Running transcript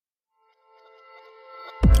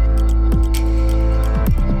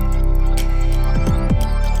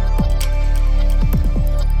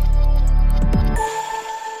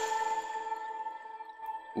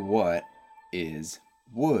is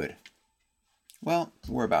wood? Well,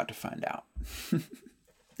 we're about to find out.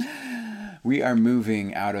 We are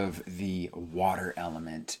moving out of the water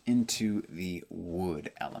element into the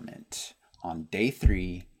wood element on day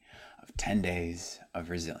 3 of 10 days of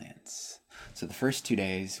resilience. So the first 2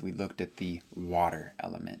 days we looked at the water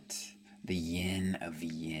element, the yin of the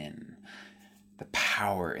yin, the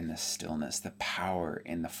power in the stillness, the power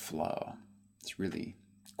in the flow. It's really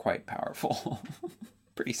quite powerful.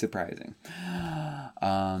 Pretty surprising.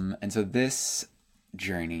 And so this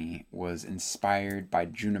journey was inspired by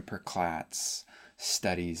Juniper Klatt's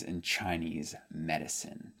studies in Chinese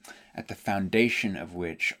medicine, at the foundation of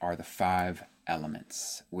which are the 5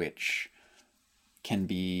 elements, which can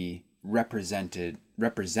be representative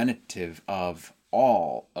of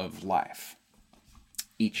all of life.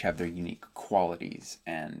 Each have their unique qualities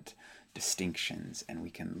and distinctions, and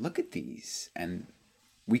we can look at these and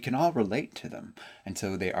we can all relate to them. And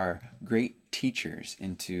so they are great teachers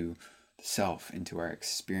into self, into our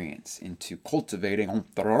experience, into cultivating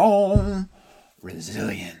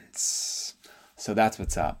resilience. So that's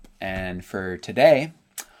what's up. And for today,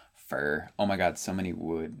 oh my God, so many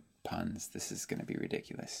wood puns. This is going to be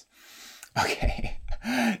ridiculous. Okay.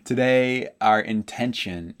 Today, our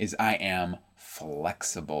intention is I am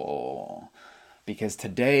flexible. Because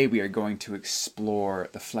today we are going to explore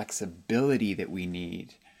the flexibility that we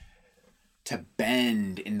need to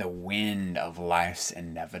bend in the wind of life's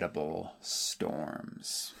inevitable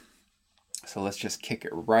storms. So let's just kick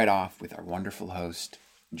it right off with our wonderful host,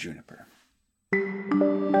 Juniper.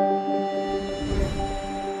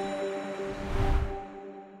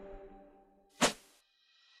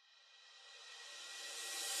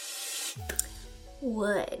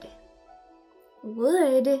 Wood.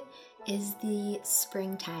 Wood is the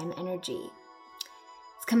springtime energy.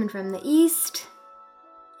 It's coming from the east,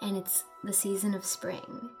 and it's the season of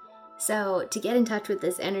spring. So to get in touch with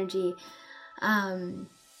this energy,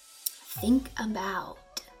 think about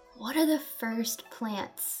what are the first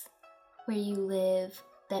plants where you live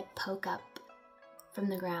that poke up from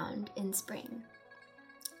the ground in spring.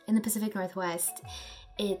 In the Pacific Northwest,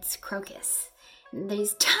 it's crocus.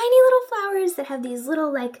 These tiny little flowers that have these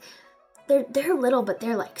little, they're little, but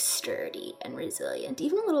they're sturdy and resilient,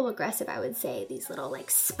 even a little aggressive, I would say. These little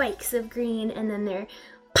spikes of green, and then they're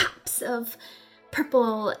pops of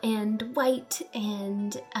purple and white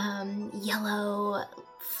and yellow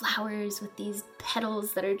flowers with these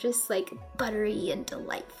petals that are just buttery and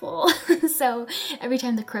delightful. So every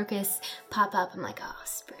time the crocus pop up, I'm like, oh,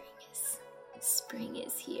 spring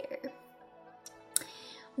is here.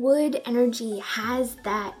 Wood energy has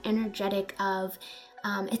that energetic of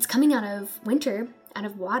it's coming out of winter, out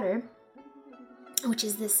of water, which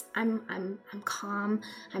is this, I'm calm,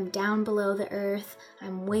 I'm down below the earth,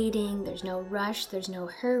 I'm waiting, there's no rush, there's no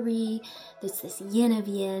hurry, there's this yin of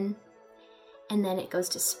yin. And then it goes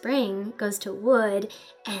to spring, goes to wood,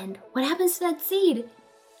 and what happens to that seed?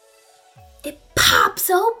 It pops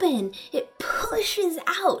open, it pushes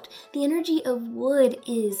out. The energy of wood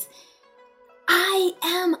is, I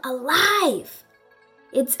am alive.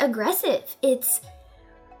 It's aggressive, it's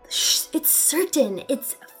certain,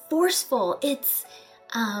 it's forceful, it's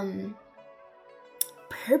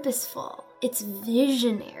purposeful, it's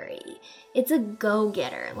visionary, it's a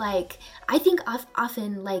go-getter. I think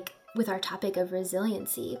often with our topic of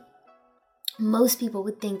resiliency, most people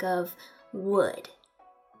would think of wood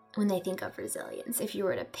when they think of resilience, if you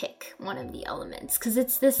were to pick one of the elements, because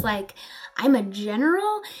it's this I'm a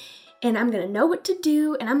general and I'm gonna know what to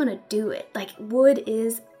do and I'm gonna do it. Wood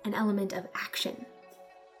is an element of action.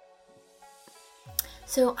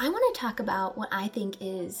 So I want to talk about what I think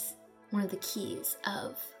is one of the keys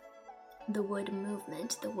of the wood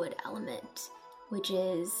movement, the wood element, which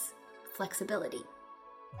is flexibility.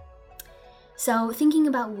 So thinking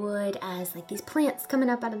about wood as these plants coming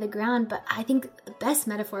up out of the ground, but I think the best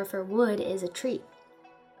metaphor for wood is a tree.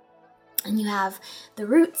 And you have the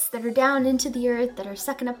roots that are down into the earth that are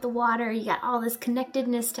sucking up the water. You got all this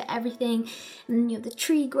connectedness to everything. And then you have the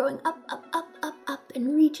tree growing up,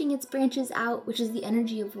 and reaching its branches out, which is the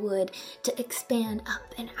energy of wood, to expand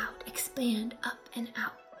up and out, expand up and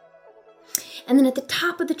out. And then at the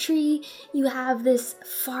top of the tree, you have this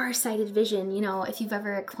far-sighted vision. If you've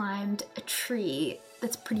ever climbed a tree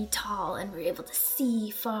that's pretty tall and we're able to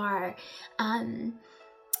see far,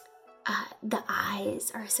 the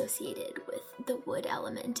eyes are associated with the wood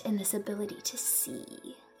element and this ability to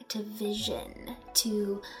see, to vision,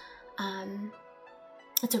 to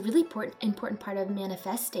it's a really important part of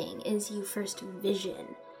manifesting is you first vision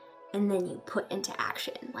and then you put into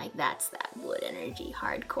action. That's that wood energy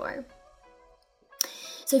hardcore.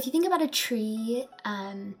 So if you think about a tree,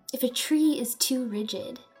 if a tree is too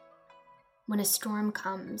rigid, when a storm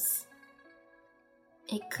comes,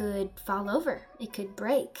 it could fall over, it could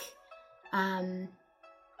break.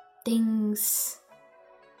 Things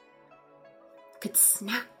could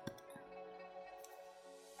snap.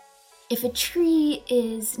 If a tree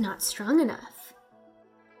is not strong enough,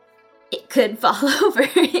 it could fall over,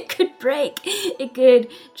 it could break, it could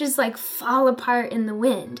just like fall apart in the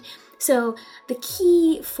wind. So the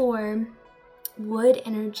key for wood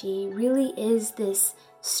energy really is this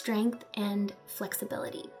strength and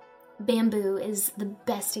flexibility. Bamboo is the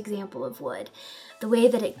best example of wood. The way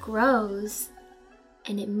that it grows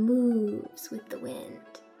and it moves with the wind.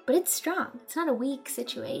 But it's strong. It's not a weak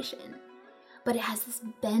situation. But it has this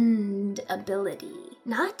bend ability,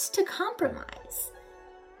 not to compromise,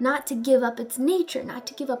 not to give up its nature, not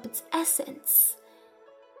to give up its essence,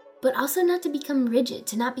 but also not to become rigid,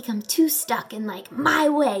 to not become too stuck in like, my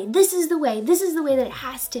way, this is the way that it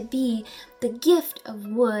has to be. The gift of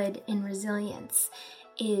wood in resilience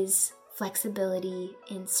is flexibility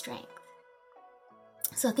in strength.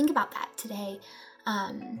 So think about that today.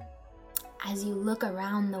 As you look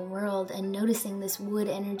around the world and noticing this wood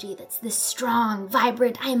energy that's this strong,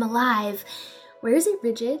 vibrant, I am alive, where is it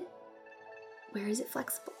rigid? Where is it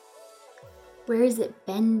flexible? Where is it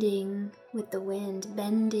bending with the wind,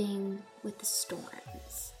 bending with the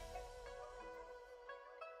storms?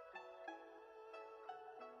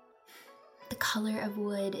 The color of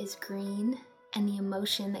wood is green, and the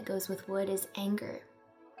emotion that goes with wood is anger.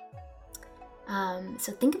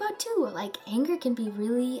 So think about too, like anger can be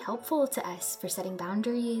really helpful to us for setting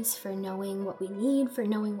boundaries, for knowing what we need, for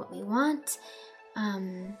knowing what we want,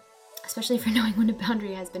 especially for knowing when a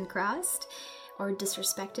boundary has been crossed or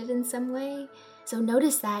disrespected in some way. So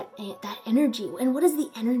notice that energy. And what is the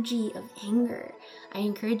energy of anger? I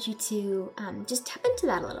encourage you to just tap into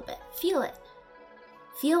that a little bit. Feel it.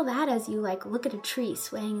 Feel that as you like look at a tree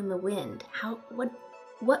swaying in the wind.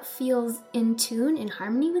 What feels in tune, in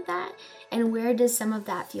harmony with that? And where does some of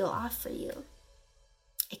that feel off for you?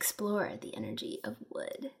 Explore the energy of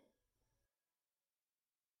wood.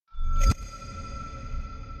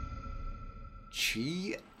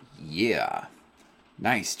 Yeah.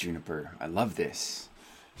 Nice, Juniper. I love this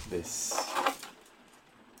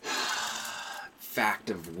fact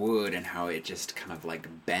of wood and how it just kind of like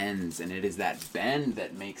bends, and it is that bend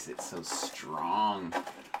that makes it so strong.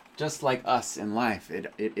 Just like us in life,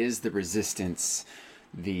 it is the resistance,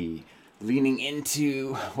 the leaning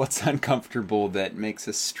into what's uncomfortable that makes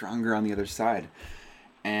us stronger on the other side.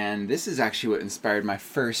 And this is actually what inspired my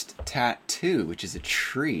first tattoo, which is a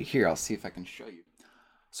tree. Here, I'll see if I can show you.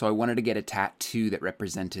 So I wanted to get a tattoo that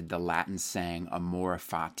represented the Latin saying Amore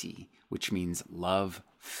Fati, which means love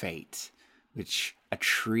fate, which a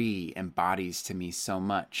tree embodies to me so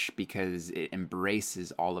much because it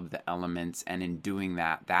embraces all of the elements, and in doing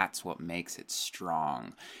that, that's what makes it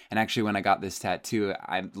strong. And actually, when I got this tattoo,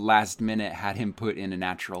 I last minute had him put in a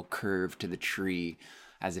natural curve to the tree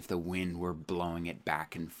as if the wind were blowing it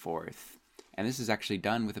back and forth. And this is actually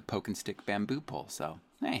done with a poke and stick bamboo pole, so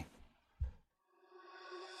hey.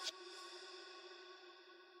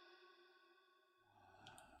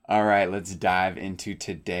 All right, let's dive into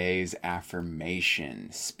today's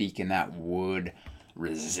affirmation. Speaking that wood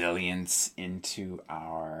resilience into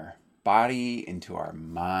our body, into our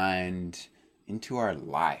mind, into our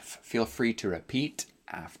life. Feel free to repeat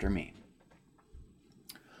after me.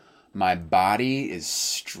 My body is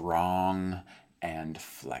strong and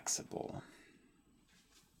flexible.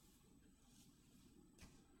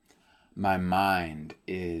 My mind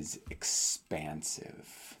is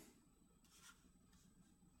expansive.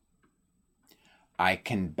 I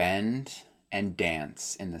can bend and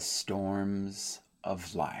dance in the storms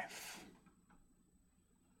of life.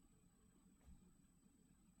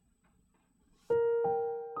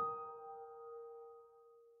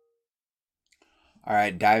 All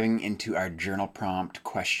right, diving into our journal prompt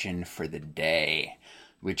question for the day,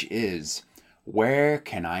 which is, where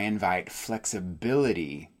can I invite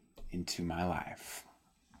flexibility into my life?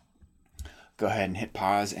 Go ahead and hit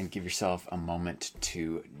pause and give yourself a moment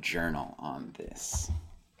to journal on this.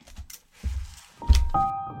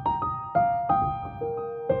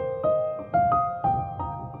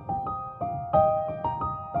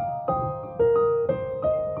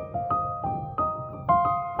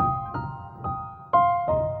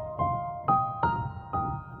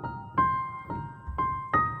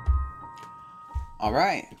 All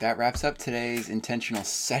right, that wraps up today's intentional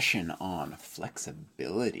session on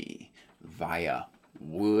flexibility via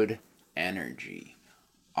wood energy.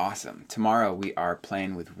 Awesome. Tomorrow we are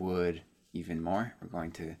playing with wood even more. We're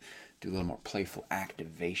going to do a little more playful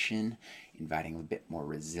activation, inviting a bit more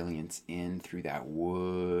resilience in through that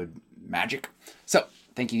wood magic. So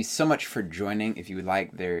thank you so much for joining. If you would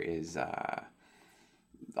like, there is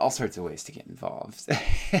all sorts of ways to get involved.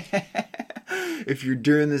 If you're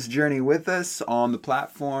doing this journey with us on the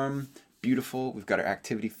platform, beautiful. We've got our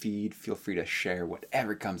activity feed. Feel free to share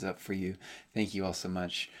whatever comes up for you. Thank you all so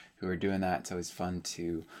much who are doing that. It's always fun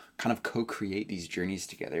to kind of co-create these journeys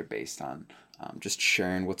together based on just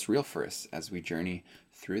sharing what's real for us as we journey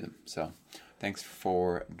through them. So thanks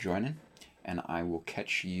for joining, and I will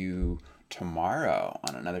catch you tomorrow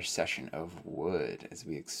on another session of Wood as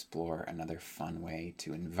we explore another fun way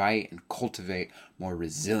to invite and cultivate more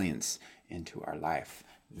resilience into our life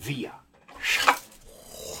via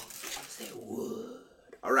wood.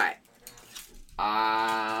 All right.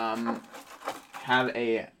 Have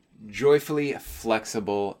a joyfully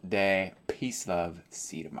flexible day. Peace, love.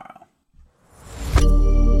 See you tomorrow.